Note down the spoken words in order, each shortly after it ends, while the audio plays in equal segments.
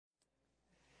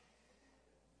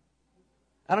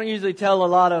I don't usually tell a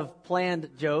lot of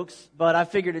planned jokes, but I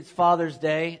figured it's Father's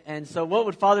Day. And so what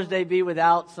would Father's Day be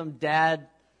without some dad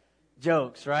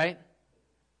jokes, right?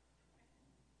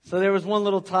 So there was one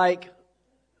little tyke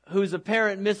whose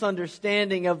apparent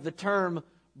misunderstanding of the term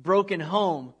broken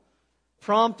home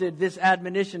prompted this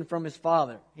admonition from his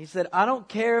father. He said, "I don't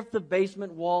care if the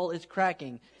basement wall is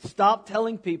cracking. Stop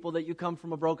telling people that you come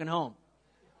from a broken home."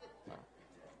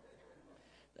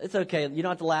 It's okay. You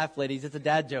don't have to laugh, ladies. It's a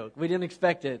dad joke. We didn't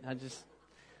expect it. I'm just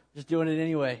doing it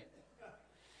anyway.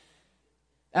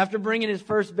 After bringing his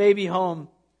first baby home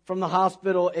from the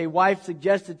hospital, a wife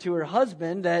suggested to her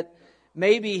husband that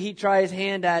maybe he try his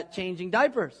hand at changing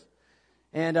diapers.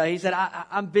 And he said,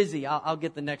 I'm busy. I'll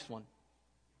get the next one.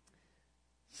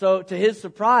 So to his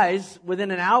surprise, within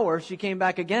an hour, she came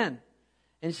back again.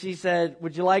 And she said,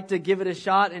 "Would you like to give it a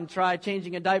shot and try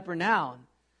changing a diaper now?"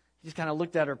 He just kind of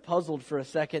looked at her puzzled for a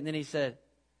second. And then he said,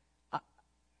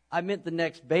 I meant the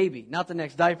next baby, not the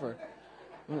next diaper.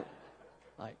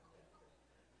 Like,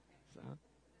 so,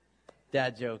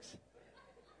 dad jokes.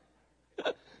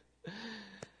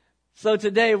 So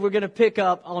today we're going to pick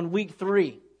up on week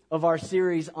 3 of our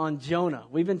series on Jonah.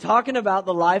 We've been talking about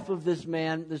the life of this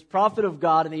man, this prophet of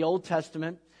God in the Old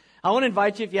Testament. I want to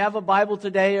invite you, if you have a Bible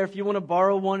today or if you want to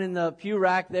borrow one in the pew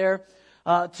rack there,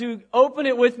 to open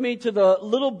it with me to the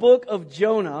little book of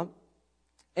Jonah.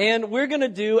 And we're going to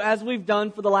do, as we've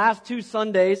done for the last 2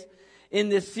 Sundays in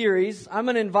this series, I'm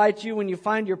going to invite you, when you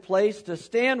find your place, to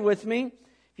stand with me.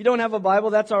 If you don't have a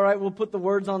Bible, that's all right. We'll put the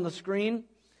words on the screen.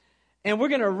 And we're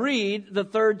going to read the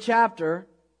 3rd chapter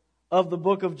of the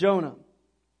book of Jonah.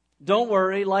 Don't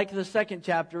worry, like the 2nd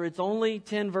chapter, it's only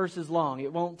 10 verses long.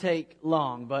 It won't take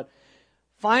long, but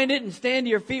find it and stand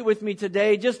to your feet with me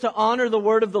today just to honor the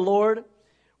word of the Lord.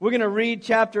 We're going to read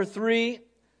chapter 3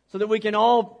 so that we can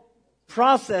all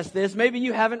process this. Maybe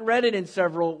you haven't read it in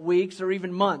several weeks or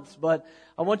even months, but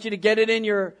I want you to get it in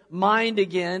your mind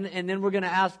again, and then we're going to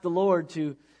ask the Lord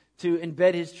to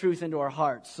embed His truth into our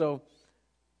hearts. So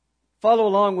follow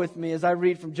along with me as I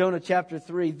read from Jonah chapter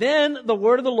 3. Then the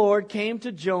word of the Lord came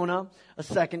to Jonah a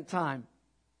second time.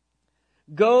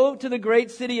 "Go to the great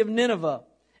city of Nineveh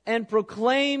and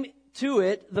proclaim to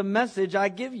it the message I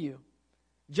give you."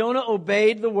 Jonah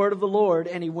obeyed the word of the Lord,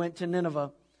 and he went to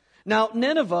Nineveh. Now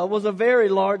Nineveh was a very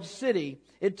large city.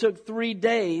 It took 3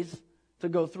 days to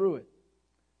go through it.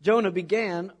 Jonah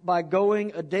began by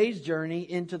going a day's journey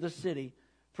into the city,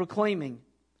 proclaiming,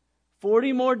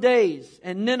 40 more days,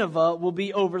 and Nineveh will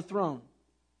be overthrown.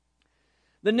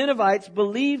 The Ninevites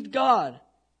believed God.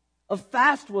 A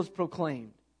fast was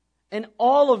proclaimed, and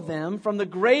all of them, from the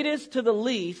greatest to the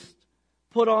least,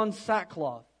 put on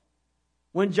sackcloth.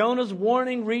 When Jonah's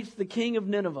warning reached the king of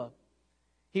Nineveh,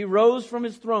 he rose from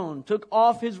his throne, took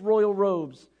off his royal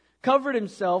robes, covered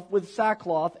himself with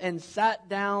sackcloth, and sat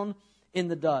down in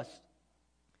the dust.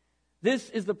 This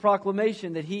is the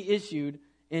proclamation that he issued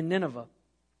in Nineveh.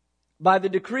 By the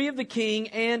decree of the king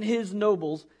and his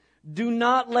nobles, do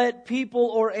not let people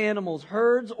or animals,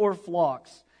 herds or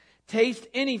flocks, taste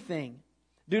anything.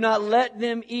 Do not let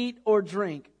them eat or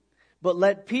drink, but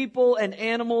let people and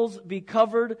animals be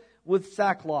covered with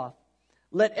sackcloth.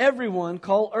 Let everyone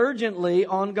call urgently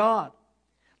on God.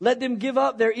 Let them give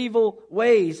up their evil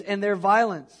ways and their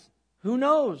violence. Who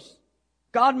knows?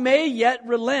 God may yet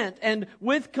relent and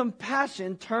with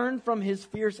compassion turn from His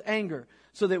fierce anger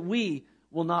so that we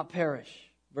will not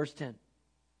perish. Verse 10.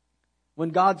 When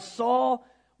God saw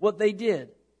what they did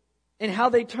and how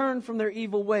they turned from their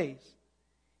evil ways,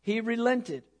 He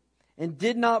relented and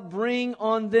did not bring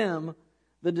on them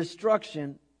the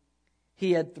destruction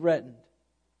He had threatened.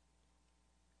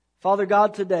 Father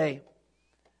God, today,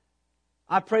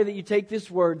 I pray that you take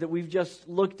this word that we've just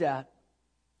looked at.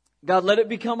 God, let it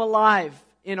become alive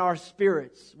in our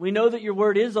spirits. We know that your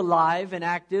word is alive and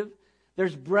active.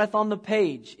 There's breath on the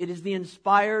page. It is the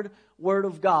inspired word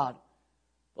of God.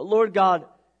 But Lord God,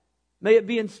 may it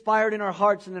be inspired in our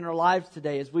hearts and in our lives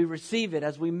today as we receive it,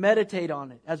 as we meditate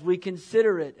on it, as we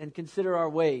consider it and consider our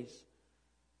ways.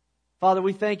 Father,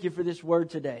 we thank you for this word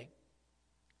today.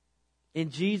 In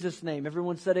Jesus' name.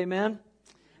 Everyone said amen?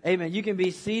 Amen. You can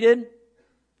be seated.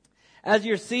 As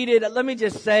you're seated, let me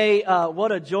just say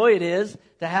what a joy it is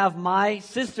to have my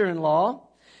sister-in-law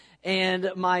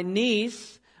and my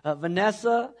niece,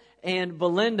 Vanessa and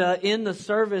Belinda, in the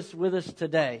service with us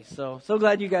today. So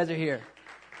glad you guys are here.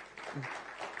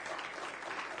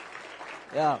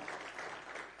 Yeah.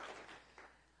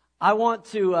 I want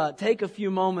to take a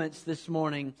few moments this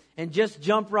morning and just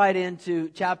jump right into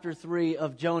chapter 3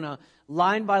 of Jonah,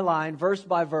 line by line, verse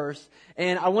by verse.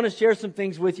 And I want to share some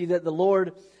things with you that the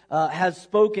Lord has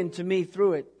spoken to me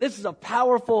through it. This is a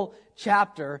powerful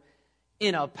chapter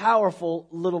in a powerful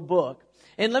little book.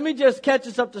 And let me just catch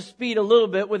us up to speed a little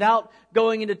bit without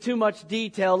going into too much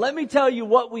detail. Let me tell you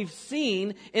what we've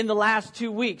seen in the last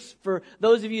 2 weeks for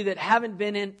those of you that haven't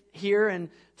been in here, and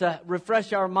to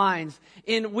refresh our minds.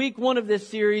 In week 1 of this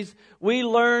series, we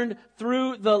learned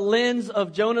through the lens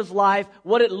of Jonah's life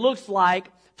what it looks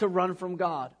like to run from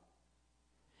God.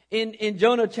 In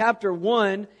Jonah chapter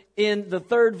 1, in the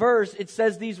 3rd verse, it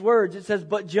says these words. It says,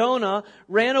 "But Jonah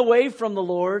ran away from the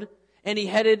Lord, and he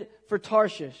headed for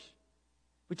Tarshish."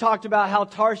 We talked about how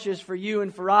Tarshish for you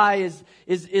and for I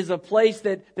is a place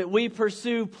that we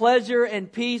pursue pleasure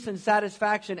and peace and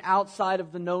satisfaction outside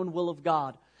of the known will of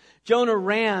God. Jonah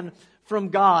ran from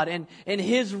God, and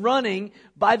his running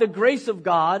by the grace of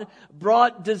God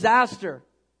brought disaster.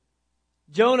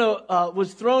 Jonah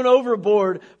was thrown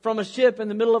overboard from a ship in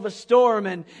the middle of a storm.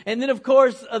 And then, of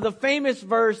course, the famous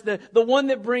verse, the one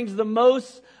that brings the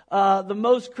most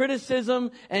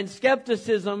criticism and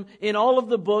skepticism in all of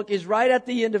the book, is right at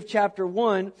the end of chapter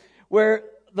 1, where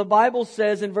the Bible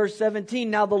says in verse 17,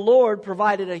 "Now the Lord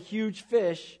provided a huge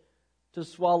fish to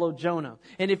swallow Jonah."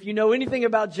 And if you know anything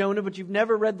about Jonah, but you've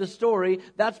never read the story,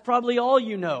 that's probably all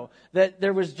you know. That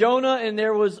there was Jonah and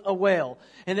there was a whale.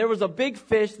 And there was a big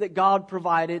fish that God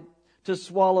provided to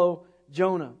swallow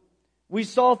Jonah. We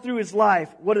saw through his life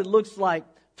what it looks like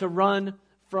to run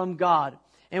from God.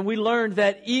 And we learned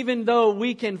that even though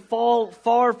we can fall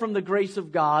far from the grace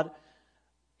of God,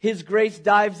 His grace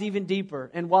dives even deeper.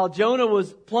 And while Jonah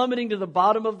was plummeting to the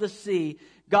bottom of the sea,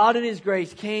 God in His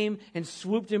grace came and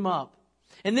swooped him up.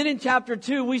 And then in chapter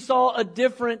 2, we saw a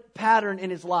different pattern in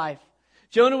his life.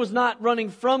 Jonah was not running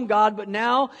from God, but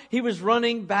now he was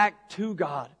running back to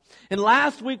God. And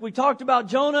last week we talked about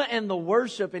Jonah and the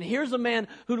worship. And here's a man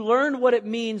who learned what it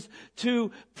means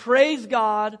to praise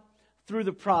God through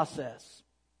the process.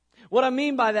 What I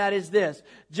mean by that is this.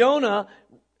 Jonah,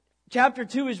 chapter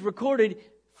 2, is recorded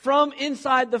from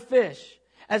inside the fish.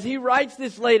 As he writes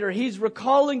this later, he's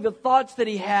recalling the thoughts that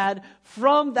he had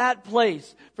from that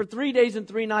place. For 3 days and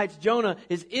 3 nights, Jonah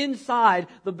is inside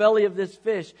the belly of this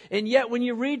fish. And yet when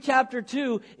you read chapter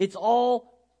 2, it's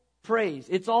all praise.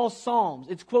 It's all psalms.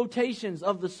 It's quotations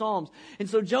of the psalms. And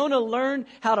so Jonah learned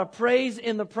how to praise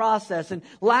in the process. And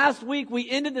last week we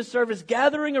ended the service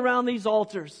gathering around these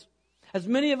altars, as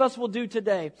many of us will do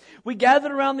today. We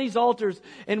gathered around these altars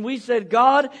and we said,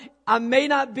 God, I may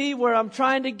not be where I'm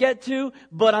trying to get to,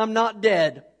 but I'm not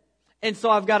dead. And so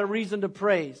I've got a reason to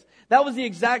praise. That was the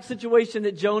exact situation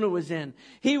that Jonah was in.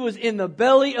 He was in the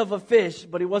belly of a fish,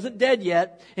 but he wasn't dead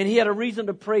yet. And he had a reason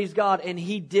to praise God, and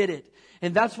he did it.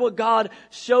 And that's what God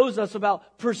shows us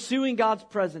about pursuing God's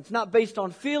presence. Not based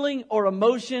on feeling or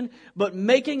emotion, but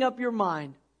making up your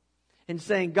mind and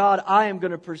saying, God, I am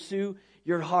going to pursue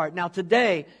your heart. Now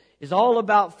today is all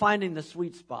about finding the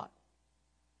sweet spot.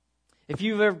 If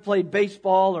you've ever played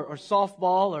baseball or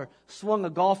softball or swung a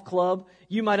golf club,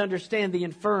 you might understand the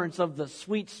inference of the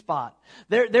sweet spot.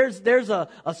 There's a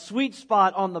sweet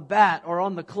spot on the bat or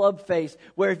on the club face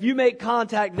where if you make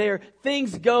contact there,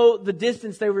 things go the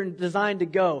distance they were designed to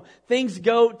go. Things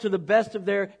go to the best of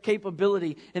their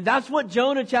capability. And that's what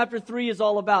Jonah chapter 3 is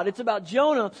all about. It's about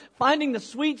Jonah finding the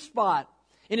sweet spot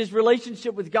in his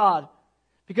relationship with God.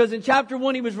 Because in chapter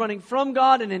 1 he was running from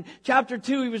God, and in chapter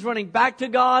 2 he was running back to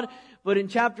God. But in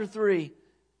chapter 3,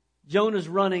 Jonah's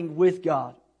running with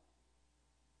God.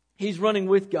 He's running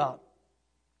with God.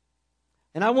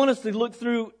 And I want us to look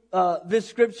through this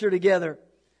scripture together.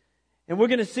 And we're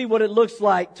going to see what it looks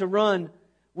like to run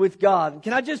with God.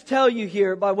 Can I just tell you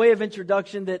here, by way of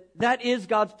introduction, that is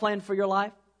God's plan for your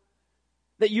life?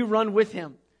 That you run with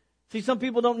Him. See, some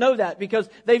people don't know that because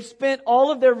they've spent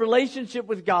all of their relationship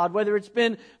with God, whether it's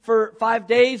been for 5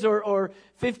 days or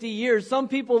 50 years. Some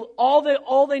people,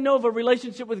 all they know of a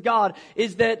relationship with God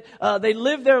is that they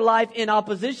live their life in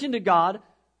opposition to God,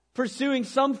 pursuing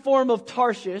some form of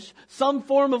Tarshish, some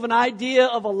form of an idea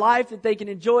of a life that they can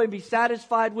enjoy and be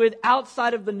satisfied with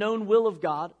outside of the known will of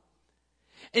God.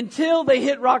 Until they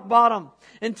hit rock bottom,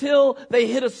 until they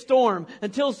hit a storm,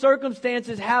 until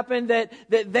circumstances happen that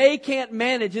they can't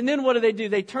manage. And then what do?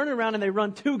 They turn around and they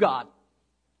run to God.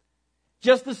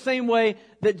 Just the same way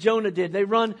that Jonah did. They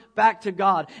run back to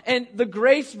God. And the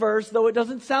grace verse, though it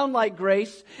doesn't sound like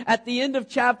grace, at the end of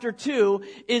chapter 2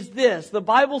 is this. The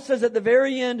Bible says at the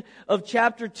very end of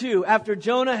chapter 2, after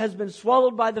Jonah has been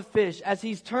swallowed by the fish, as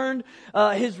he's turned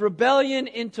his rebellion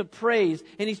into praise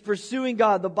and he's pursuing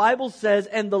God, the Bible says,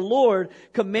 and the Lord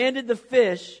commanded the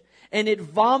fish and it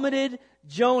vomited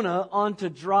Jonah onto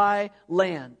dry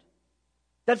land.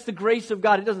 That's the grace of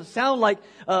God. It doesn't sound like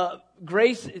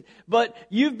grace, but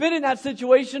you've been in that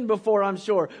situation before, I'm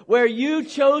sure, where you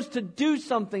chose to do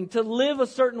something, to live a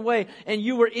certain way, and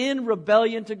you were in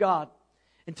rebellion to God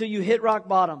until you hit rock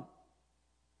bottom.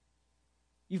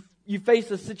 You faced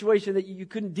a situation that you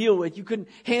couldn't deal with, you couldn't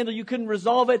handle, you couldn't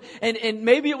resolve it, and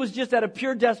maybe it was just out of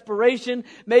pure desperation,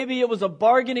 maybe it was a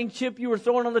bargaining chip you were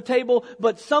throwing on the table,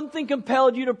 but something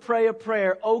compelled you to pray a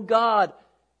prayer. Oh God,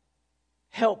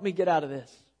 help me get out of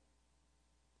this.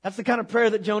 That's the kind of prayer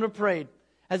that Jonah prayed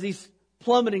as he's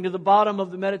plummeting to the bottom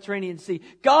of the Mediterranean Sea.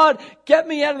 God, get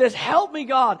me out of this. Help me,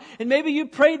 God. And maybe you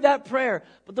prayed that prayer.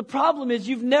 But the problem is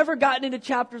you've never gotten into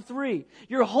chapter 3.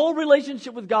 Your whole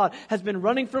relationship with God has been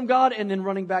running from God and then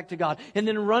running back to God. And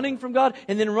then running from God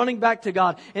and then running back to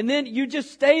God. And then you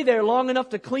just stay there long enough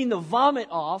to clean the vomit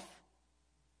off.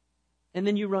 And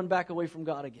then you run back away from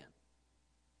God again.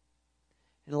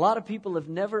 And a lot of people have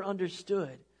never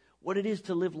understood what it is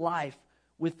to live life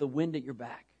with the wind at your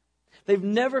back. They've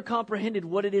never comprehended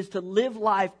what it is to live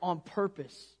life on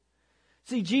purpose.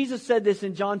 See, Jesus said this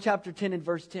in John chapter 10 and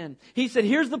verse 10. He said,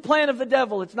 here's the plan of the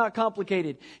devil. It's not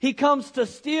complicated. He comes to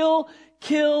steal,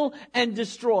 kill, and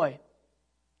destroy.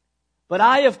 But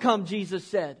I have come, Jesus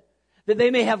said, that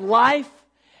they may have life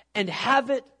and have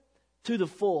it to the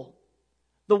full.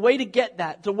 The way to get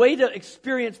that, the way to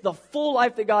experience the full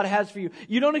life that God has for you,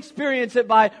 you don't experience it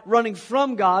by running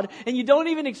from God, and you don't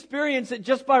even experience it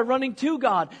just by running to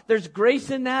God. There's grace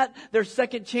in that, there's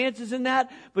second chances in that,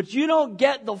 but you don't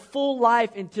get the full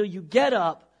life until you get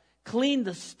up, clean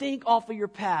the stink off of your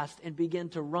past, and begin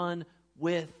to run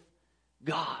with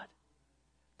God.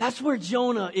 That's where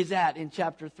Jonah is at in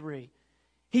chapter 3.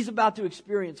 He's about to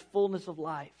experience fullness of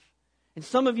life. And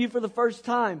some of you, for the first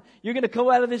time, you're going to go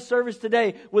out of this service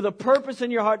today with a purpose in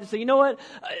your heart to say, you know what?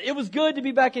 It was good to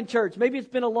be back in church. Maybe it's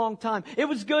been a long time. It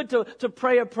was good to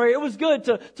pray a prayer. It was good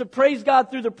to praise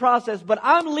God through the process. But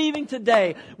I'm leaving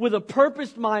today with a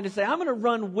purposed mind to say, I'm going to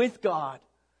run with God.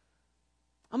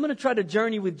 I'm going to try to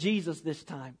journey with Jesus this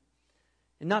time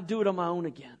and not do it on my own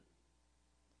again.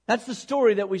 That's the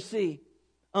story that we see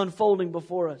unfolding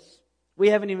before us.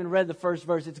 We haven't even read the first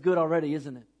verse. It's good already,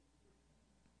 isn't it?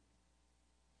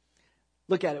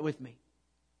 Look at it with me.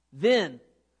 Then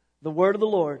the word of the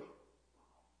Lord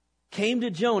came to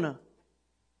Jonah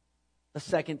a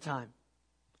second time.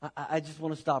 I just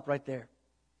want to stop right there.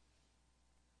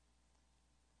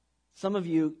 Some of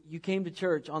you came to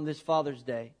church on this Father's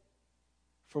Day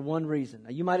for one reason.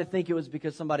 Now, you might think it was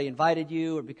because somebody invited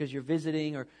you, or because you're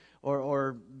visiting,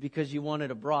 or because you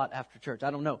wanted a brat after church.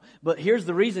 I don't know. But here's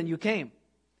the reason you came.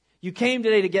 You came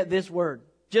today to get this word.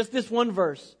 Just this one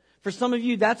verse. For some of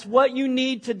you, that's what you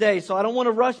need today. So I don't want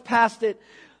to rush past it.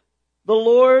 The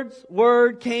Lord's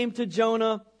word came to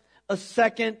Jonah a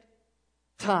second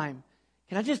time.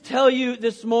 Can I just tell you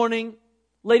this morning,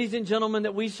 ladies and gentlemen,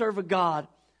 that we serve a God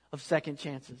of second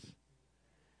chances.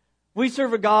 We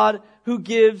serve a God who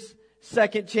gives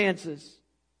second chances.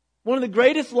 One of the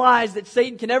greatest lies that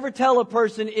Satan can ever tell a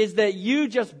person is that you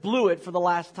just blew it for the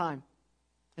last time.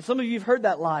 And some of you have heard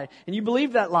that lie, and you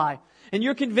believe that lie. And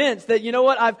you're convinced that, you know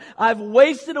what, I've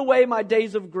wasted away my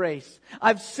days of grace.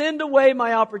 I've sinned away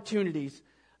my opportunities.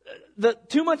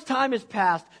 Too much time has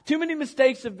passed. Too many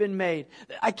mistakes have been made.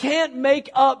 I can't make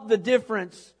up the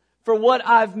difference for what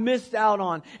I've missed out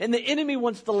on. And the enemy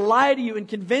wants to lie to you and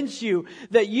convince you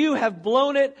that you have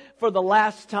blown it for the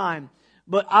last time.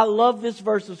 But I love this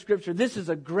verse of Scripture. This is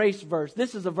a grace verse.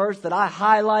 This is a verse that I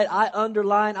highlight, I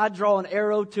underline, I draw an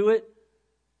arrow to it.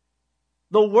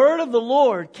 The word of the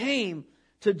Lord came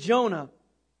to Jonah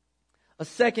a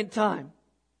second time.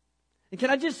 And can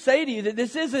I just say to you that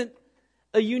this isn't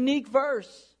a unique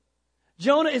verse.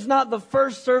 Jonah is not the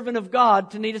first servant of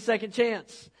God to need a second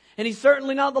chance. And he's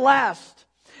certainly not the last.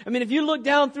 I mean, if you look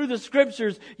down through the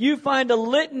Scriptures, you find a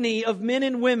litany of men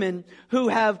and women who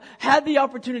have had the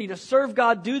opportunity to serve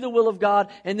God, do the will of God,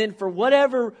 and then for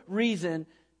whatever reason,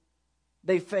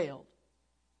 they failed.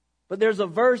 But there's a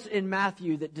verse in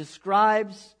Matthew that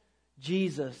describes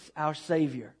Jesus, our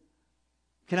Savior.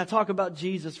 Can I talk about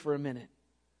Jesus for a minute?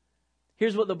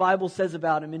 Here's what the Bible says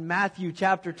about Him. In Matthew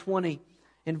chapter 20,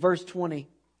 in verse 20,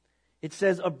 it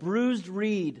says, "A bruised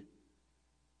reed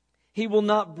He will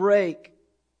not break,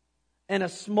 and a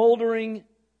smoldering,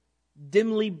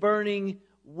 dimly burning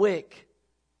wick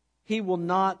He will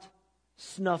not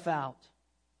snuff out."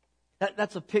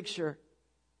 That's a picture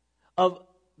of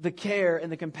the care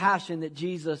and the compassion that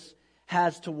Jesus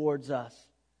has towards us.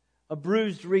 A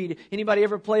bruised reed. Anybody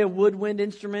ever play a woodwind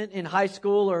instrument in high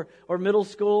school or middle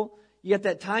school? You got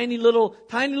that tiny little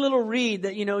reed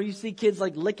that, you see kids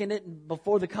like licking it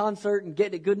before the concert and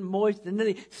getting it good and moist. And then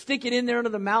they stick it in there under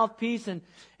the mouthpiece and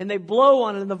they blow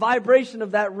on it. And the vibration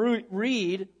of that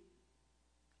reed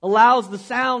allows the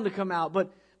sound to come out.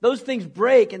 But those things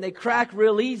break and they crack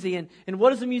real easy. And what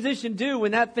does a musician do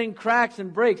when that thing cracks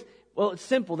and breaks? Well, it's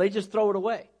simple. They just throw it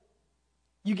away.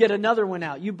 You get another one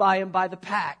out. You buy them by the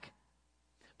pack.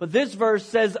 But this verse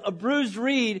says a bruised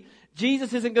reed,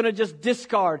 Jesus isn't going to just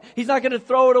discard. He's not going to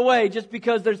throw it away just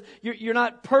because you're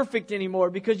not perfect anymore,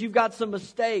 because you've got some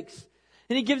mistakes.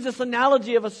 And he gives this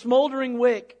analogy of a smoldering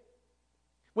wick.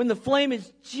 When the flame is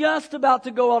just about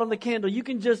to go out on the candle, you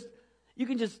can just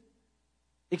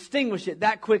extinguish it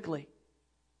that quickly.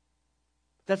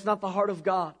 That's not the heart of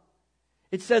God.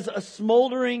 It says a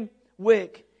smoldering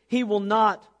wick He will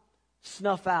not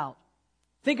snuff out.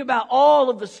 Think about all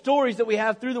of the stories that we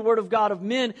have through the Word of God of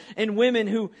men and women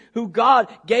who God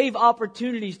gave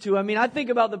opportunities to. I mean, I think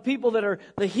about the people that are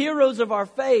the heroes of our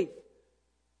faith.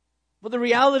 But the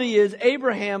reality is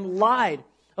Abraham lied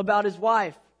about his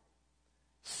wife.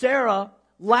 Sarah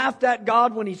laughed at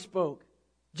God when He spoke.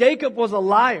 Jacob was a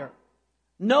liar.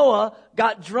 Noah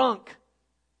got drunk.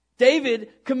 David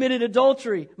committed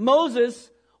adultery. Moses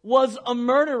was a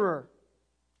murderer.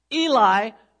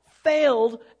 Eli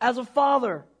failed as a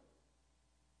father.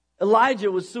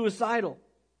 Elijah was suicidal.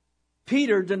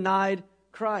 Peter denied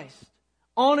Christ.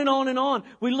 On and on and on.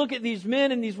 We look at these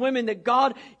men and these women that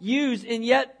God used, and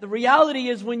yet the reality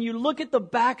is when you look at the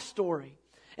backstory,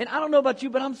 and I don't know about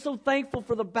you, but I'm so thankful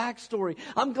for the backstory.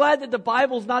 I'm glad that the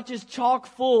Bible's not just chock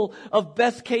full of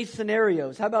best case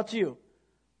scenarios. How about you?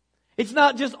 It's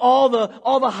not just all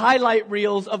the highlight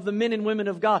reels of the men and women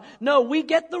of God. No, we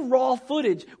get the raw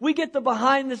footage. We get the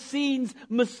behind the scenes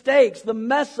mistakes, the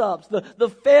mess ups, the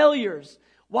failures.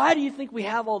 Why do you think we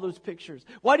have all those pictures?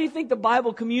 Why do you think the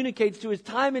Bible communicates to us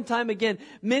time and time again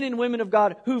men and women of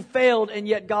God who failed and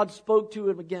yet God spoke to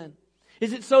them again?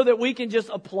 Is it so that we can just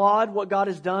applaud what God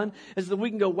has done? Is that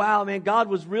we can go, wow, man, God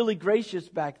was really gracious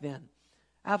back then?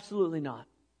 Absolutely not.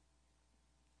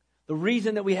 The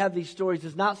reason that we have these stories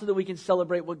is not so that we can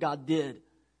celebrate what God did.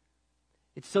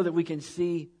 It's so that we can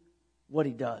see what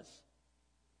He does.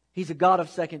 He's a God of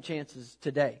second chances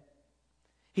today.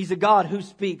 He's a God who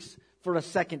speaks for a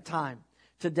second time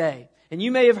today. And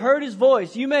you may have heard His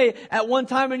voice. You may, at one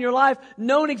time in your life,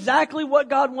 known exactly what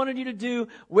God wanted you to do,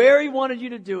 where He wanted you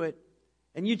to do it.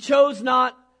 And you chose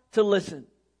not to listen.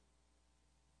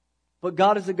 But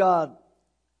God is a God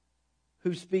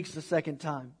who speaks the second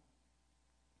time.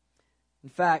 In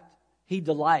fact, He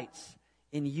delights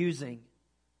in using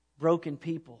broken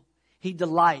people. He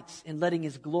delights in letting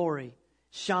His glory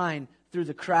shine through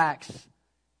the cracks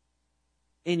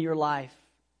in your life.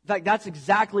 In fact, that's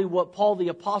exactly what Paul the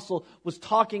Apostle was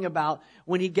talking about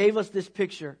when he gave us this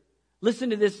picture.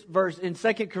 Listen to this verse in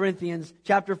 2 Corinthians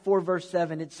chapter 4, verse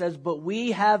 7. It says, "But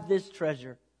we have this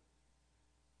treasure,"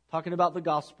 talking about the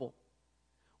gospel.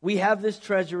 "We have this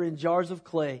treasure in jars of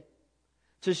clay,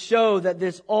 to show that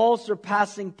this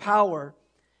all-surpassing power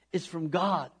is from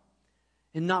God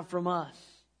and not from us."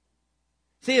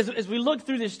 See, as we look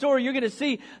through this story, you're going to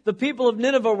see the people of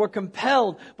Nineveh were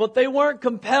compelled, but they weren't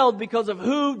compelled because of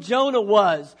who Jonah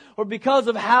was, or because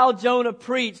of how Jonah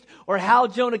preached, or how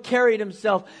Jonah carried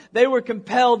himself. They were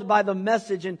compelled by the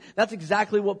message, and that's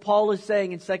exactly what Paul is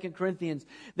saying in 2 Corinthians,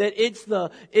 that it's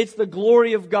the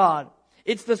glory of God.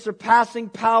 It's the surpassing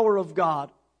power of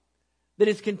God that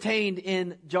is contained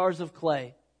in jars of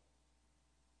clay,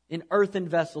 in earthen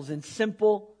vessels, in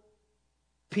simple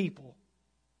people.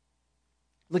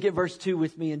 Look at verse 2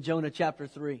 with me in Jonah chapter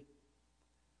 3.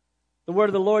 The word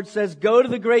of the Lord says, "Go to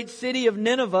the great city of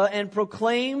Nineveh and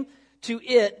proclaim to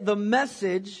it the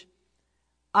message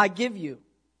I give you."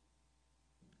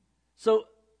 So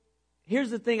here's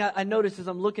the thing I noticed as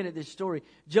I'm looking at this story.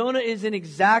 Jonah is in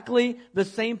exactly the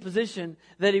same position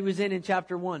that he was in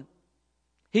chapter 1.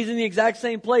 He's in the exact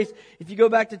same place. If you go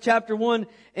back to chapter 1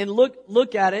 and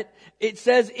look at it, it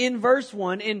says in verse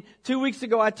 1, and 2 weeks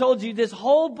ago I told you this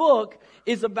whole book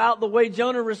is about the way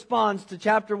Jonah responds to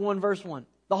chapter 1, verse 1.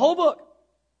 The whole book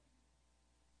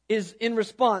is in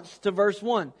response to verse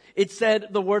 1. It said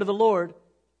the word of the Lord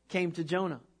came to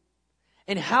Jonah.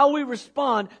 And how we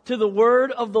respond to the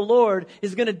word of the Lord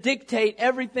is going to dictate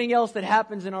everything else that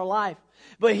happens in our life.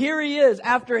 But here he is,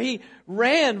 after he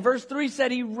ran, verse 3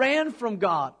 said he ran from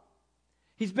God.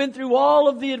 He's been through all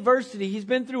of the adversity. He's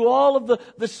been through all of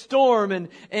the storm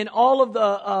and all of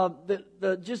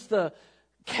the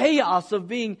chaos of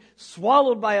being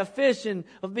swallowed by a fish and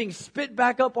of being spit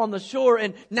back up on the shore.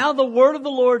 And now the word of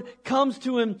the Lord comes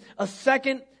to him a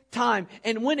second time.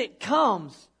 And when it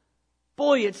comes,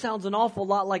 boy, it sounds an awful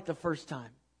lot like the first time.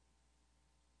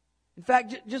 In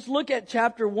fact, just look at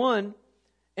chapter 1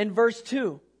 and verse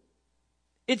 2.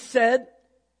 It said,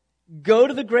 "Go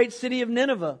to the great city of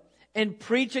Nineveh and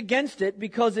preach against it,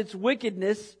 because its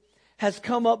wickedness has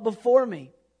come up before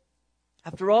me."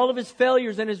 After all of his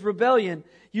failures and his rebellion,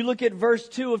 you look at verse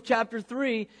 2 of chapter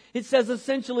 3, it says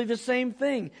essentially the same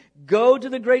thing. "Go to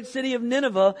the great city of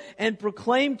Nineveh and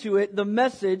proclaim to it the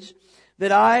message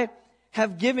that I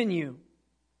have given you."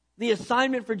 The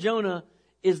assignment for Jonah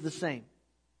is the same.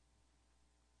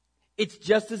 It's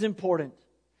just as important.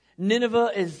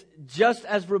 Nineveh is just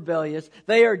as rebellious.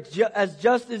 They are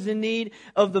just as in need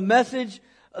of the message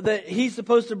that he's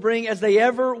supposed to bring as they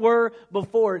ever were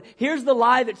before. Here's the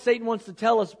lie that Satan wants to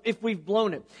tell us if we've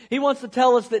blown it. He wants to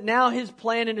tell us that now his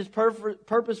plan and his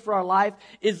purpose for our life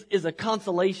is a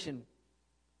consolation.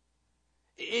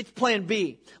 It's plan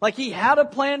B. Like he had a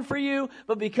plan for you,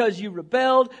 but because you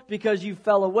rebelled, because you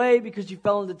fell away, because you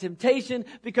fell into temptation,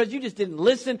 because you just didn't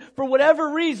listen, for whatever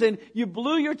reason, you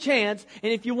blew your chance.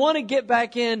 And if you want to get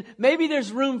back in, maybe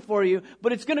there's room for you,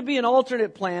 but it's going to be an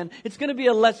alternate plan. It's going to be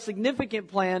a less significant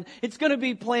plan. It's going to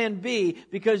be plan B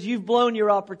because you've blown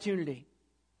your opportunity.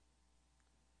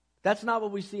 That's not what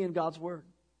we see in God's Word.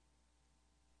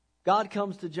 God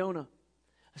comes to Jonah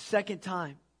a second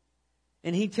time.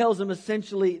 And he tells him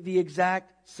essentially the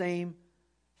exact same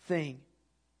thing.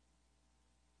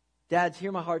 Dads,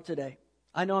 hear my heart today.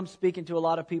 I know I'm speaking to a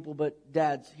lot of people, but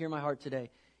dads, hear my heart today.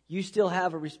 You still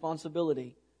have a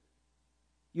responsibility.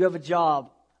 You have a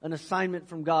job, an assignment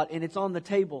from God, and it's on the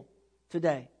table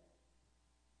today.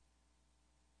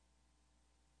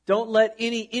 Don't let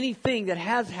anything that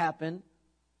has happened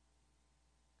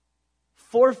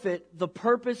forfeit the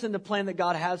purpose and the plan that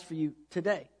God has for you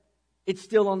today. It's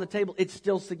still on the table. It's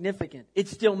still significant. It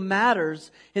still matters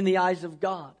in the eyes of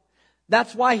God.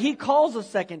 That's why He calls a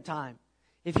second time.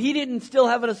 If He didn't still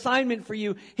have an assignment for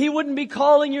you, He wouldn't be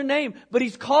calling your name. But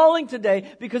He's calling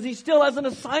today because He still has an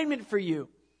assignment for you.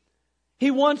 He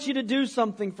wants you to do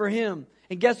something for Him.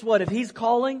 And guess what? If He's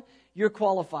calling, you're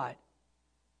qualified.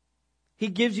 He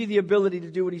gives you the ability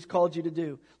to do what He's called you to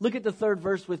do. Look at the third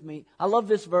verse with me. I love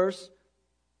this verse.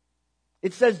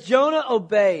 It says, Jonah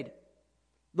obeyed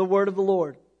the word of the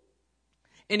Lord,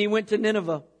 and he went to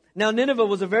Nineveh. Now Nineveh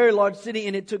was a very large city,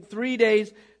 and it took 3 days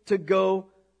to go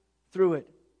through it.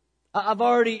 I've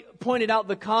already pointed out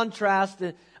the contrast,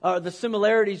 the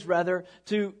similarities rather,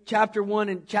 to chapter 1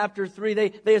 and chapter 3.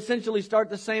 They essentially start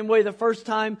the same way. The first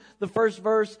time, the first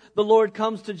verse, the Lord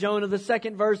comes to Jonah. The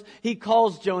second verse, He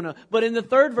calls Jonah. But in the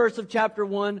third verse of chapter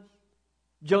 1,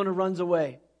 Jonah runs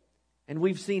away. And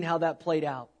we've seen how that played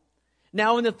out.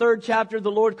 Now in the third chapter,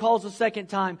 the Lord calls a second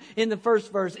time in the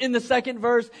first verse. In the second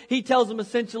verse, He tells him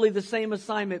essentially the same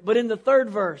assignment. But in the third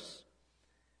verse,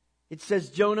 it says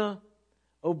Jonah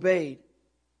obeyed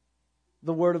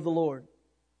the word of the Lord.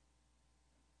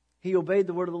 He obeyed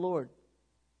the word of the Lord.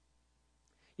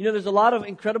 You know, there's a lot of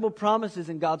incredible promises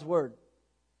in God's Word.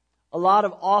 A lot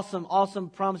of awesome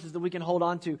promises that we can hold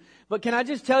on to. But can I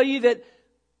just tell you that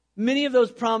many of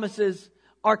those promises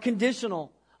are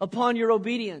conditional upon your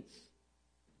obedience.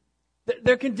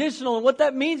 They're conditional, and what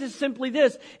that means is simply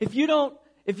this. If you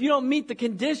don't meet the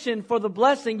condition for the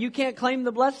blessing, you can't claim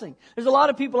the blessing. There's a lot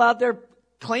of people out there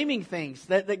claiming things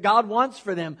that God wants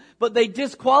for them, but they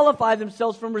disqualify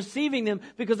themselves from receiving them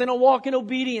because they don't walk in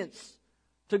obedience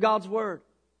to God's Word.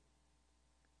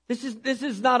 This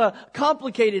is not a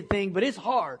complicated thing, but it's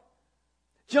hard.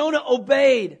 Jonah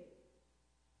obeyed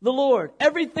the Lord.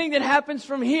 Everything that happens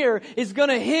from here is going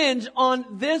to hinge on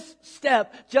this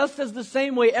step, just as the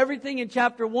same way everything in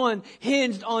chapter 1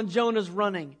 hinged on Jonah's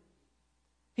running.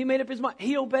 He made up his mind.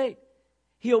 He obeyed.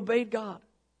 He obeyed God.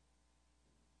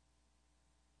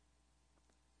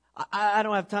 I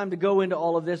don't have time to go into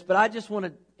all of this, but I just want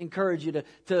to encourage you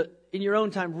to in your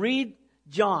own time, read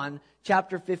John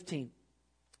chapter 15.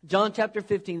 John chapter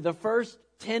 15, the first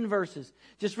 10 verses.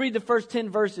 Just read the first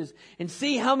 10 verses and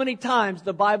see how many times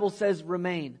the Bible says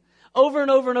remain. Over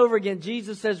and over and over again,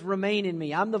 Jesus says, remain in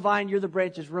me. I'm the vine, you're the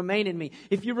branches. Remain in me.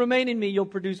 If you remain in me, you'll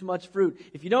produce much fruit.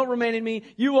 If you don't remain in me,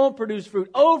 you won't produce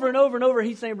fruit. Over and over and over,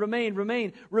 He's saying, remain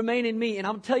in me. And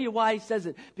I'll tell you why He says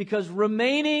it. Because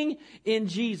remaining in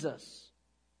Jesus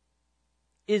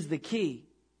is the key.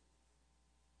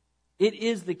 It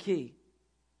is the key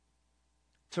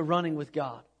to running with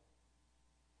God.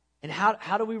 And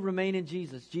how do we remain in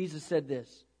Jesus? Jesus said this.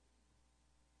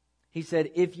 He said,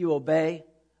 if you obey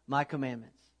my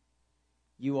commandments,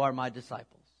 you are my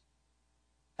disciples.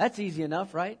 That's easy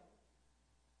enough, right?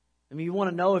 I mean, you want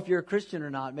to know if you're a Christian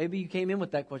or not. Maybe you came in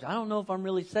with that question. I don't know if I'm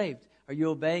really saved. Are you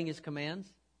obeying His commands?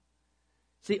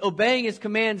 See, obeying His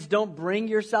commands don't bring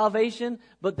your salvation,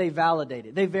 but they validate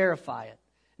it. They verify it.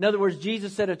 In other words,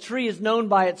 Jesus said a tree is known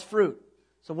by its fruit.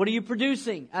 So what are you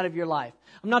producing out of your life?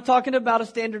 I'm not talking about a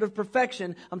standard of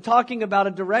perfection. I'm talking about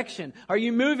a direction. Are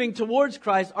you moving towards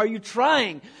Christ? Are you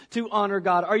trying to honor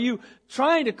God? Are you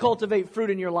trying to cultivate fruit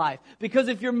in your life? Because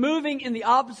if you're moving in the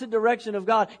opposite direction of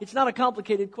God, it's not a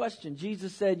complicated question.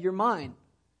 Jesus said, you're mine.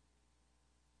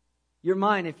 You're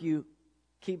mine if you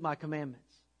keep my commandments.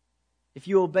 If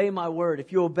you obey my word.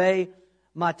 If you obey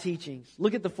my teachings.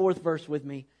 Look at the 4th verse with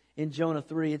me in Jonah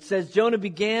 3. It says, Jonah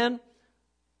began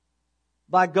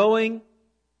by going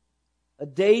a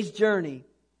day's journey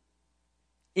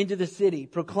into the city,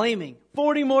 proclaiming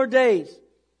 40 more days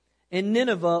and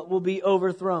Nineveh will be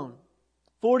overthrown.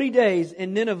 40 days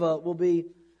and Nineveh will be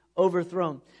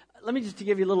overthrown. Let me just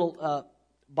give you a little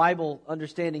Bible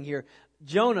understanding here.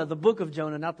 Jonah, the book of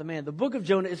Jonah, not the man. The book of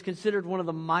Jonah is considered one of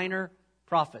the minor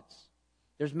prophets.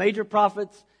 There's major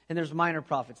prophets and there's minor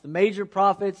prophets. The major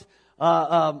prophets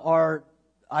are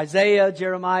Isaiah,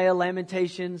 Jeremiah,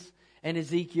 Lamentations, and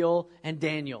Ezekiel and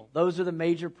Daniel. Those are the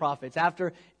major prophets.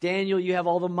 After Daniel, you have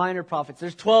all the minor prophets.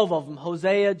 There's 12 of them.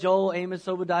 Hosea, Joel, Amos,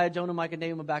 Obadiah, Jonah, Micah,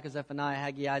 Nahum, Habakkuk, Zephaniah,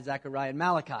 Haggai, Zechariah, and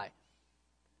Malachi.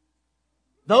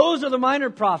 Those are the minor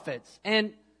prophets.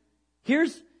 And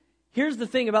here's the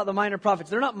thing about the minor prophets.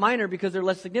 They're not minor because they're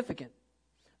less significant.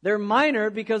 They're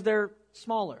minor because they're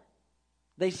smaller.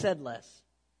 They said less.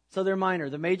 So they're minor.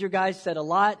 The major guys said a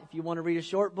lot. If you want to read a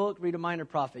short book, read a minor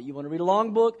prophet. You want to read a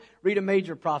long book, read a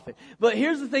major prophet. But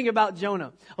here's the thing about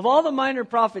Jonah. Of all the minor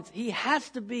prophets, he has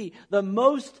to be the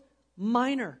most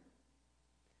minor.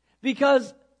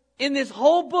 Because in this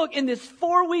whole book, in this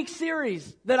 4-week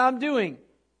series that I'm doing,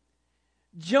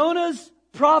 Jonah's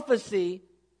prophecy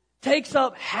takes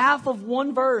up half of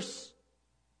one verse.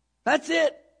 That's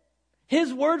it.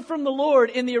 His word from the Lord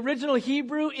in the original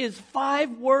Hebrew is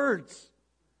 5 words.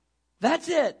 That's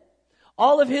it.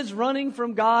 All of his running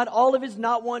from God, all of his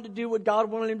not wanting to do what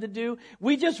God wanted him to do.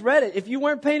 We just read it. If you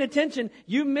weren't paying attention,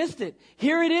 you missed it.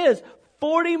 Here it is.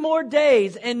 40 more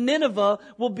days and Nineveh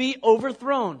will be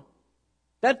overthrown.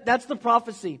 That's the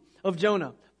prophecy of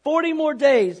Jonah. 40 more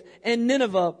days and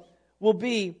Nineveh will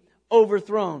be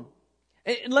overthrown.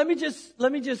 And let me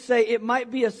just say it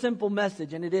might be a simple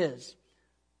message, and it is.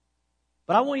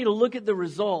 But I want you to look at the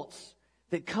results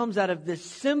that comes out of this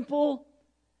simple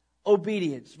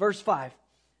obedience. Verse 5.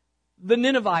 The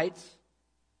Ninevites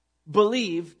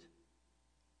believed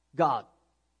God.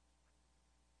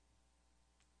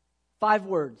 5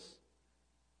 words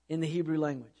in the Hebrew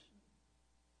language.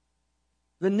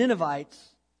 The Ninevites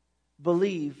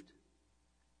believed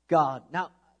God.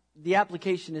 Now, the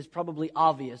application is probably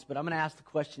obvious, but I'm going to ask the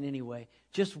question anyway.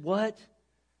 Just what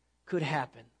could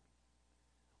happen?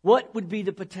 What would be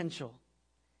the potential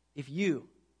if you,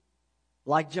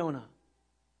 like Jonah,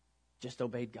 just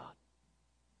obeyed God?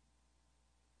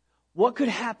 What could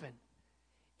happen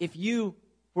if you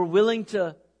were willing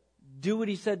to do what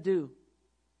He said do,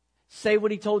 say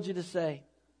what He told you to say,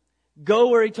 go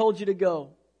where He told you to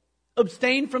go,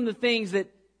 abstain from the things that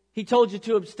He told you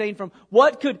to abstain from?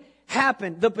 What could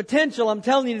happen? The potential, I'm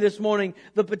telling you this morning,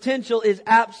 the potential is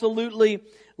absolutely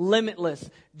limitless.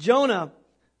 Jonah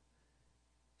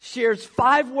shares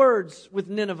 5 words with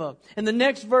Nineveh. And the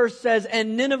next verse says,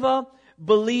 and Nineveh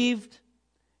believed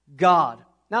God.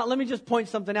 Now, let me just point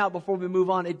something out before we move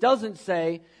on. It doesn't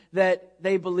say that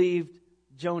they believed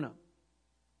Jonah.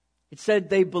 It said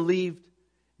they believed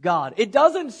God. It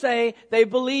doesn't say they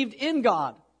believed in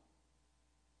God.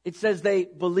 It says they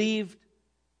believed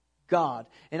God.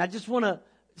 And I just want to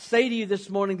say to you this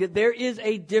morning that there is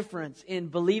a difference in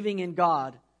believing in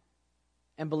God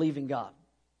and believing God.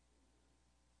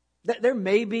 There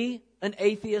may be an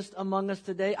atheist among us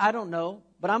today. I don't know.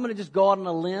 But I'm going to just go out on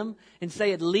a limb and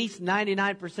say at least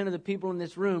 99% of the people in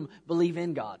this room believe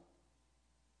in God.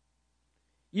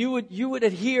 You would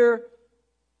adhere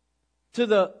to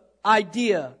the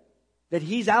idea that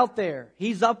He's out there,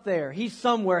 He's up there, He's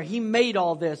somewhere, He made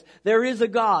all this. There is a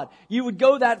God. You would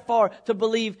go that far to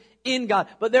believe in God.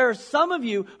 But there are some of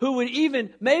you who would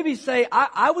even maybe say,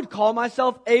 I would call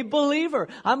myself a believer.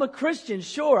 I'm a Christian,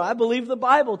 sure. I believe the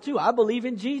Bible too. I believe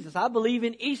in Jesus. I believe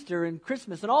in Easter and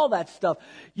Christmas and all that stuff.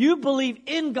 You believe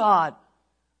in God.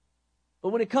 But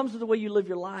when it comes to the way you live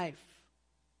your life,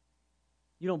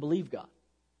 you don't believe God.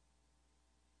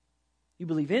 You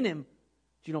believe in Him,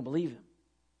 but you don't believe Him.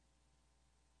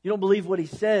 You don't believe what He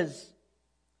says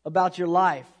about your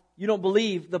life. You don't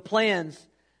believe the plans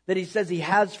that He says He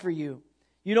has for you.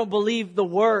 You don't believe the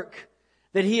work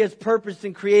that He has purposed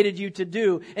and created you to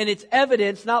do. And it's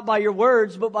evidenced not by your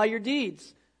words, but by your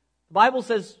deeds. The Bible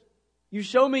says, you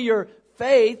show me your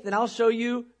faith, then I'll show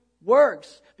you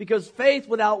works. Because faith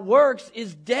without works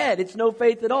is dead. It's no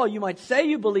faith at all. You might say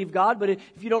you believe God, but if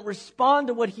you don't respond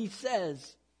to what He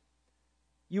says,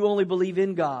 you only believe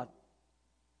in God.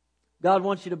 God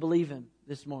wants you to believe Him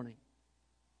this morning.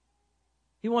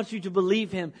 He wants you to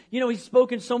believe Him. You know, He's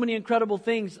spoken so many incredible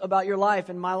things about your life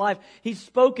and my life. He's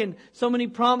spoken so many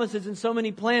promises and so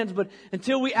many plans, but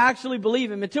until we actually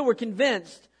believe Him, until we're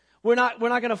convinced, we're not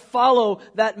going to follow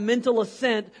that mental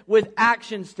assent with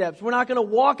action steps. We're not going to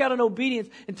walk out in obedience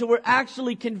until we're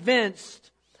actually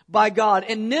convinced by God.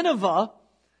 And Nineveh,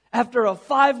 after a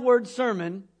 5-word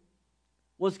sermon,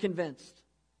 was convinced.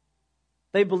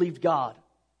 They believed God.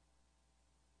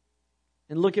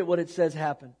 And look at what it says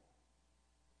happened.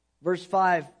 Verse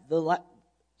 5, the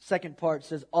second part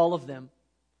says, all of them,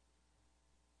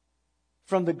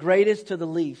 from the greatest to the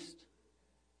least,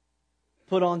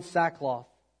 put on sackcloth.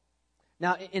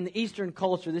 Now, in the Eastern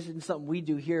culture, this isn't something we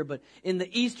do here, but in the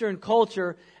Eastern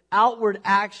culture, outward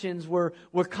actions were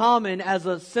common as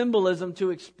a symbolism to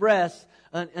express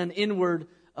an inward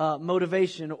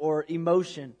motivation or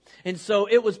emotion. And so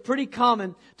it was pretty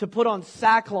common to put on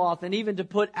sackcloth and even to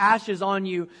put ashes on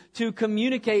you to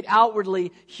communicate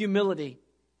outwardly humility.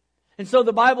 And so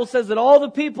the Bible says that all the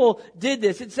people did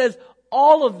this. It says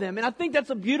all of them. And I think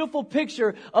that's a beautiful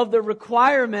picture of the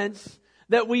requirements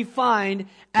that we find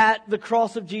at the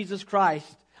cross of Jesus Christ.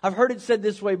 I've heard it said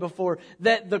this way before,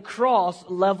 that the cross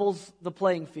levels the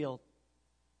playing field.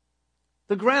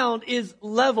 The ground is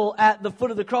level at the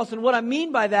foot of the cross. And what I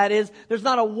mean by that is there's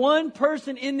not a one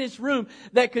person in this room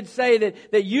that could say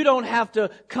that you don't have to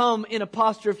come in a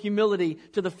posture of humility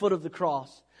to the foot of the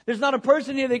cross. There's not a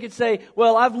person here that could say,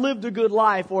 well, I've lived a good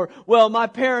life, or, well, my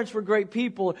parents were great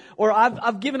people, or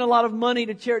I've given a lot of money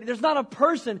to charity. There's not a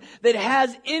person that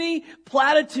has any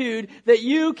platitude that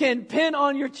you can pin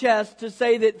on your chest to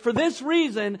say that for this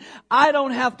reason, I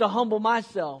don't have to humble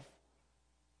myself.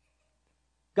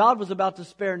 God was about to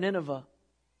spare Nineveh,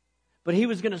 but He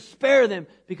was going to spare them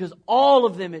because all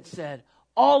of them, it said,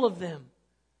 all of them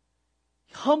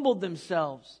humbled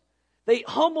themselves. They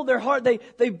humbled their heart.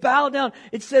 They bowed down.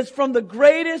 It says from the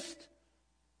greatest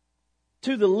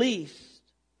to the least.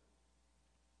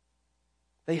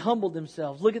 They humbled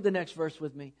themselves. Look at the next verse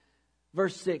with me.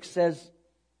 Verse 6 says,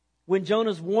 when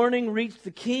Jonah's warning reached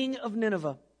the king of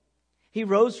Nineveh, he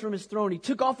rose from his throne. He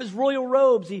took off his royal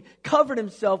robes. He covered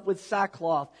himself with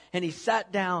sackcloth. And he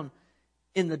sat down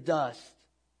in the dust.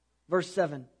 Verse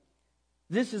 7.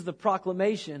 This is the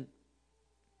proclamation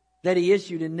that he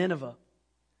issued in Nineveh.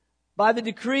 By the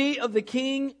decree of the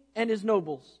king and his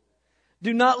nobles,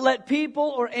 do not let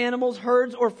people or animals,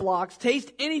 herds or flocks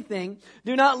taste anything.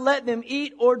 Do not let them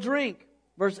eat or drink.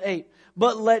 Verse 8.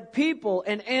 But let people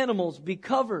and animals be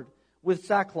covered with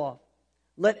sackcloth.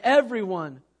 Let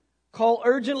everyone call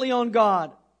urgently on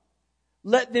God.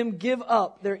 Let them give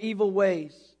up their evil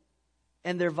ways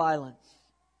and their violence.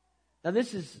 Now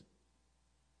this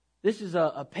is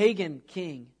a pagan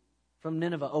king from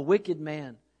Nineveh, a wicked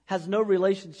man. Has no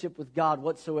relationship with God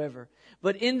whatsoever.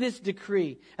 But in this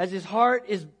decree, as his heart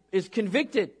is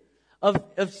convicted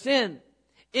of sin,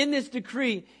 in this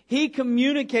decree, he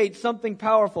communicates something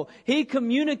powerful. He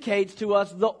communicates to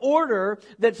us the order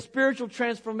that spiritual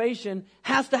transformation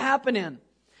has to happen in.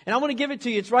 And I want to give it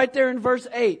to you. It's right there in verse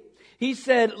 8. He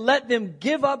said, let them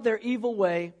give up their evil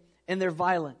way and their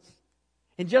violence.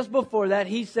 And just before that,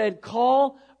 he said,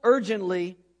 call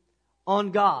urgently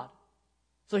on God.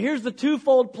 So here's the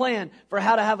twofold plan for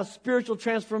how to have a spiritual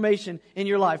transformation in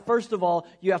your life. First of all,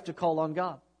 you have to call on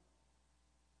God.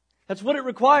 That's what it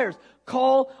requires.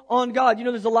 Call on God. You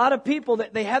know, there's a lot of people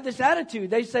that they have this attitude.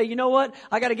 They say, you know what?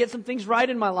 I got to get some things right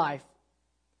in my life.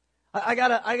 I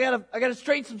gotta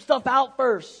straighten some stuff out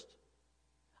first.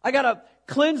 I gotta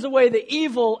cleanse away the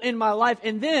evil in my life,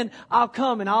 and then I'll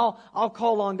come and I'll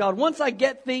call on God. Once I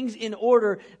get things in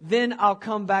order, then I'll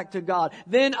come back to God.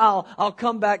 Then I'll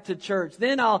come back to church.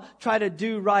 Then I'll try to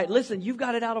do right. Listen, you've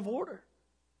got it out of order.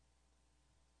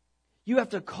 You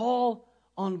have to call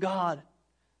on God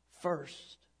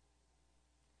first.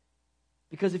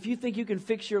 Because if you think you can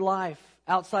fix your life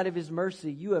outside of His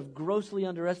mercy, you have grossly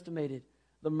underestimated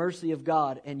the mercy of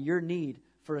God and your need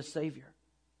for a Savior.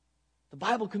 The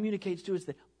Bible communicates to us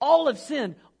that all have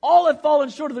sinned, all have fallen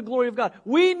short of the glory of God.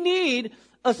 We need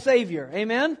a Savior.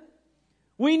 Amen?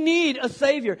 We need a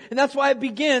Savior. And that's why it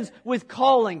begins with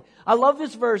calling. I love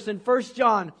this verse in 1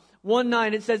 John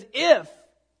 1:9. It says, if,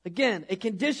 again, a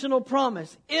conditional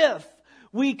promise, if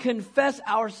we confess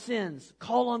our sins,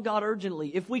 call on God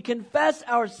urgently. If we confess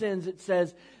our sins, it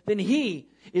says, then He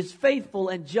is faithful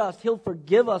and just. He'll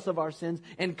forgive us of our sins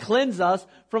and cleanse us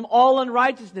from all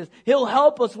unrighteousness. He'll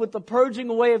help us with the purging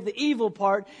away of the evil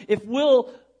part if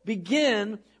we'll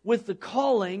begin with the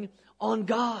calling on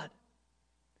God.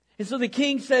 And so the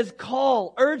king says,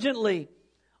 call urgently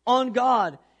on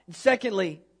God. And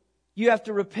secondly, you have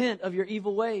to repent of your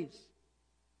evil ways.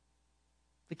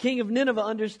 The king of Nineveh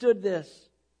understood this.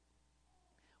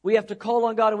 We have to call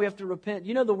on God and we have to repent.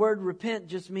 You know, the word repent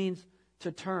just means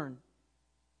to turn.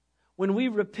 When we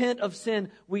repent of sin,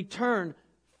 we turn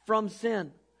from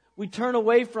sin. We turn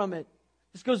away from it.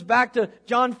 This goes back to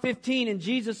John 15 and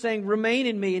Jesus saying, remain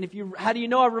in me. And how do you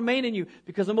know I remain in you?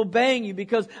 Because I'm obeying you,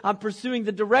 because I'm pursuing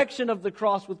the direction of the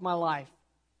cross with my life.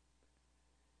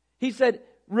 He said,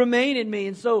 remain in me.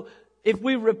 And so if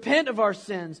we repent of our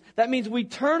sins, that means we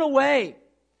turn away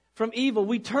from evil.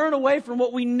 We turn away from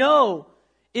what we know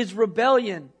is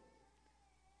rebellion.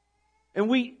 And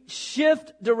we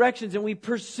shift directions and we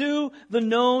pursue the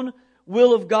known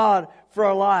will of God for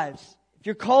our lives. If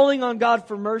you're calling on God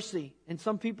for mercy, and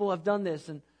some people have done this,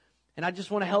 and I just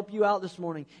want to help you out this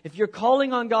morning. If you're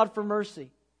calling on God for mercy, you're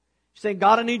saying,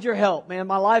 God, I need your help, man.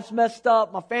 My life's messed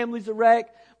up. My family's a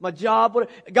wreck. My job,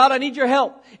 whatever. God, I need your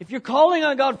help. If you're calling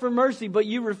on God for mercy, but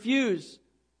you refuse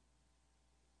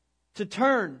to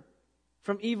turn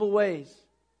from evil ways,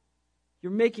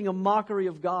 you're making a mockery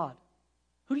of God.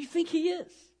 Who do you think He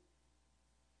is?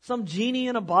 Some genie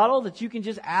in a bottle that you can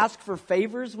just ask for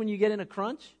favors when you get in a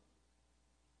crunch?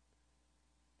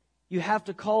 You have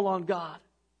to call on God.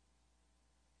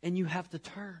 And you have to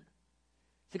turn.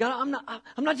 Say, God,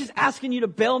 I'm not just asking you to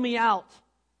bail me out.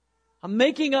 I'm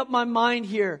making up my mind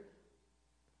here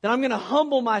that I'm going to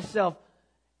humble myself.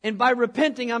 And by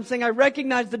repenting, I'm saying I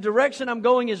recognize the direction I'm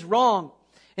going is wrong.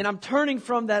 And I'm turning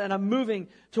from that and I'm moving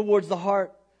towards the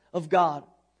heart of God.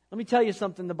 Let me tell you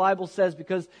something the Bible says,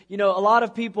 because, you know, a lot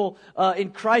of people in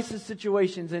crisis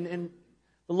situations, and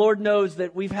the Lord knows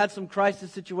that we've had some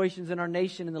crisis situations in our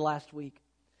nation in the last week.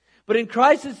 But in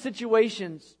crisis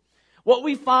situations, what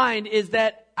we find is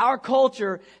that our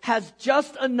culture has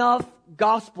just enough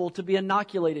gospel to be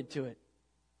inoculated to it.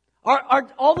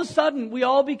 All of a sudden, we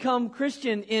all become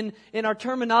Christian in our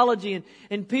terminology,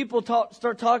 and people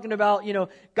start talking about, you know,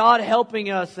 God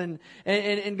helping us and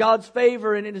God's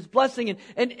favor and His blessing.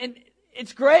 And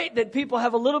it's great that people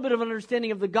have a little bit of an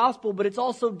understanding of the gospel, but it's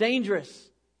also dangerous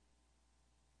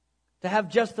to have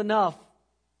just enough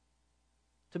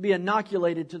to be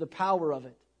inoculated to the power of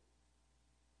it.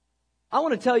 I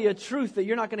want to tell you a truth that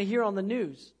you're not going to hear on the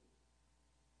news.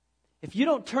 If you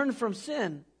don't turn from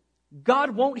sin,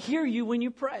 God won't hear you when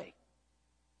you pray.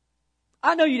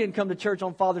 I know you didn't come to church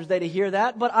on Father's Day to hear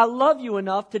that, but I love you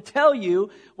enough to tell you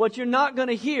what you're not going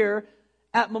to hear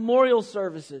at memorial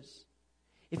services.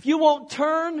 If you won't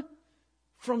turn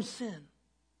from sin,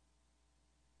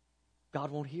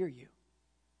 God won't hear you.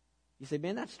 You say,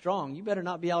 man, that's strong. You better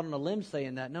not be out on a limb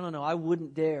saying that. No. I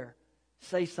wouldn't dare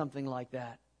say something like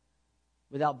that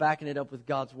without backing it up with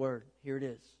God's Word. Here it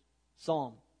is.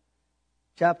 Psalm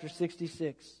chapter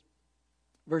 66,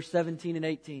 verse 17 and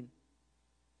 18.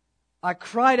 I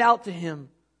cried out to Him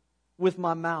with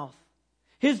my mouth.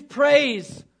 His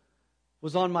praise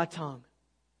was on my tongue.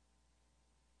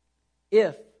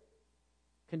 If,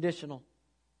 conditional,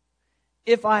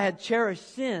 if I had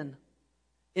cherished sin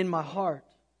in my heart,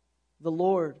 the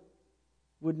Lord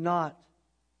would not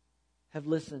have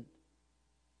listened.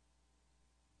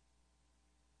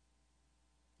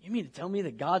 You mean to tell me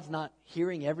that God's not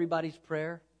hearing everybody's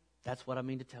prayer? That's what I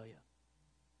mean to tell you.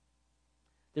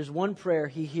 There's one prayer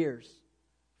He hears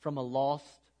from a lost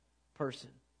person.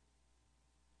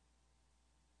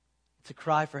 It's a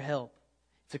cry for help.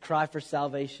 It's a cry for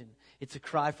salvation. It's a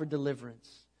cry for deliverance.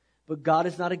 But God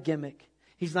is not a gimmick.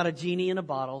 He's not a genie in a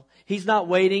bottle. He's not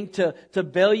waiting to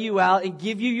bail you out and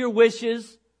give you your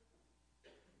wishes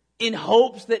in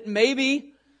hopes that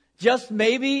maybe, just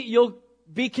maybe, you'll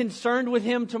be concerned with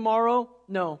Him tomorrow.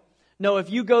 No, if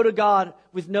you go to God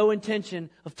with no intention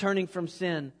of turning from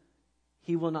sin,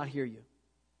 He will not hear you.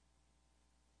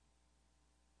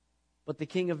 But the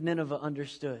king of Nineveh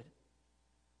understood.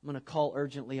 I'm going to call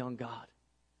urgently on God.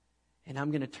 And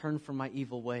I'm going to turn from my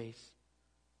evil ways.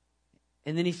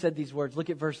 And then he said these words.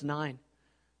 Look at verse 9.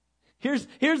 Here's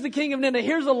the king of Nineveh.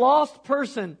 Here's a lost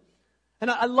person. And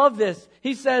I love this.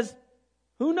 He says,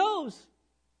 who knows?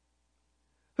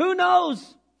 Who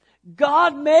knows?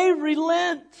 God may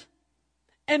relent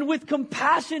and with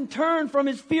compassion turn from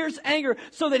His fierce anger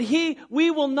so that we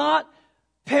will not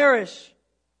perish.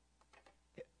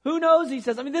 Who knows? He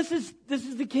says. I mean, this is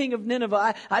the king of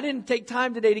Nineveh. I didn't take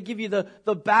time today to give you the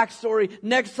backstory.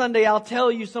 Next Sunday, I'll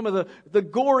tell you some of the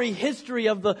gory history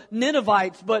of the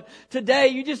Ninevites. But today,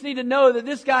 you just need to know that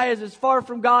this guy is as far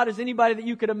from God as anybody that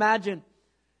you could imagine.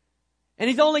 And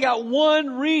he's only got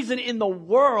one reason in the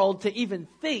world to even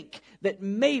think that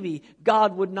maybe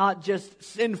God would not just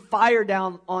send fire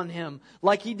down on him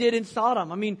like he did in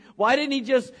Sodom. I mean, why didn't he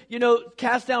just,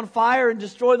 cast down fire and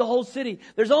destroy the whole city?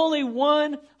 There's only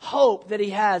one hope that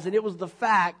he has, and it was the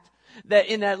fact that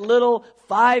in that little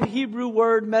 5 Hebrew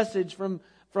word message from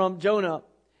Jonah,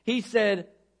 he said,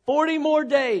 40 more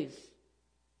days.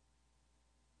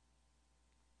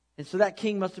 And so that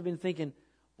king must have been thinking,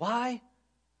 why?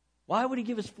 Why would he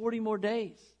give us 40 more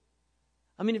days?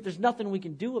 I mean, if there's nothing we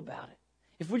can do about it,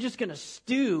 if we're just going to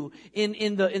stew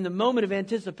in the moment of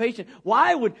anticipation,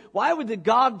 why would the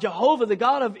God Jehovah, the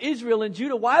God of Israel and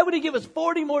Judah, why would he give us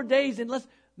 40 more days unless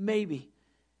maybe,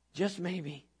 just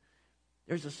maybe,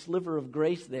 there's a sliver of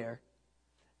grace there.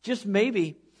 Just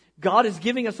maybe God is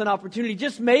giving us an opportunity.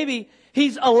 Just maybe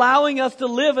He's allowing us to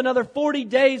live another 40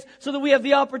 days so that we have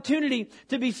the opportunity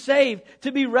to be saved,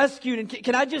 to be rescued. And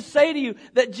can I just say to you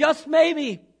that just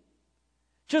maybe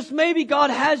God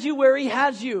has you where He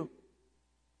has you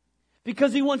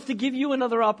because He wants to give you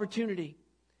another opportunity.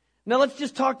 Now let's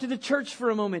just talk to the church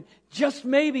for a moment. Just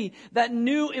maybe that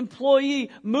new employee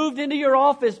moved into your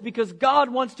office because God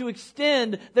wants to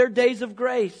extend their days of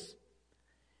grace.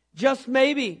 Just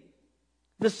maybe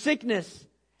the sickness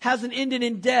hasn't ended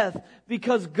in death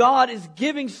because God is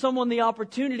giving someone the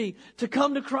opportunity to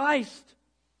come to Christ.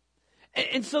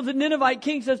 And so the Ninevite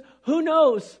king says, who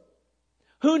knows?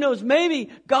 Who knows?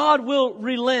 Maybe God will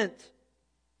relent.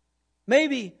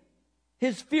 Maybe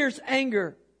His fierce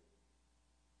anger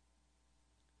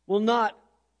will not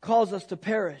cause us to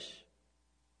perish.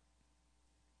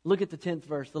 Look at the 10th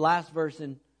verse, the last verse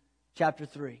in chapter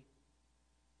 3.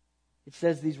 It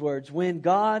says these words, when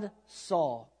God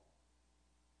saw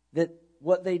that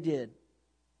what they did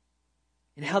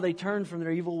and how they turned from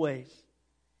their evil ways,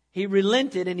 He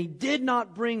relented and He did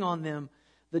not bring on them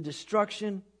the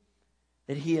destruction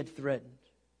that He had threatened.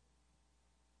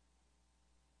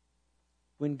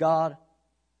 When God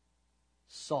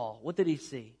saw, what did He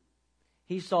see?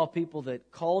 He saw people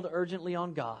that called urgently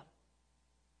on God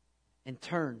and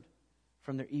turned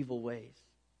from their evil ways.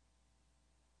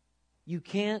 You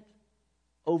can't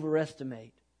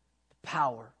overestimate the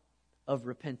power of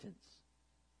repentance.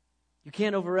 You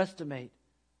can't overestimate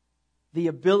the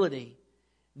ability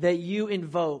that you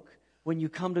invoke when you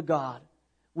come to God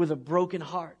with a broken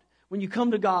heart, when you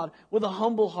come to God with a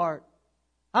humble heart.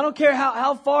 I don't care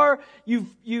how far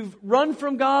you've run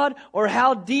from God or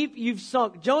how deep you've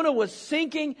sunk. Jonah was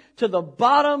sinking to the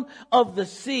bottom of the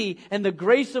sea, and the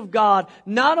grace of God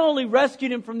not only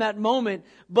rescued him from that moment,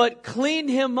 but cleaned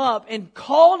him up and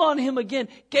called on him again,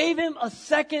 gave him a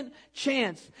second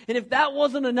chance. And if that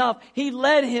wasn't enough, He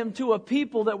led him to a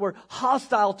people that were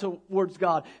hostile towards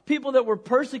God, people that were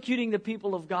persecuting the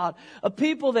people of God, a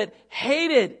people that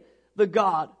hated the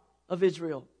God of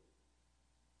Israel.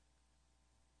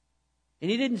 And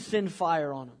He didn't send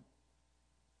fire on them.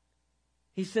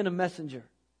 He sent a messenger.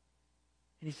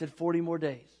 And He said, 40 more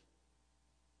days.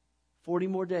 40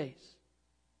 more days.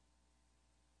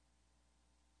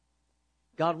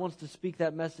 God wants to speak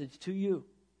that message to you.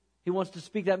 He wants to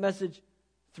speak that message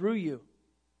through you.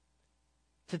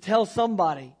 To tell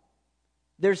somebody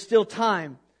there's still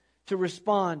time to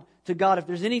respond to God. If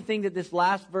there's anything that this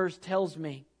last verse tells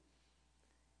me,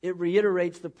 it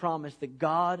reiterates the promise that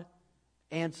God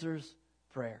answers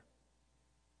prayer.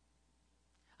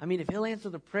 I mean, if He'll answer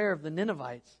the prayer of the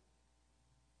Ninevites,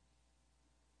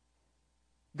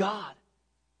 God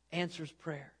answers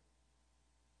prayer.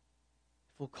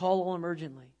 If we'll call on Him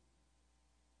urgently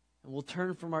and we'll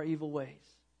turn from our evil ways,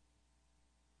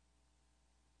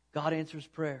 God answers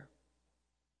prayer.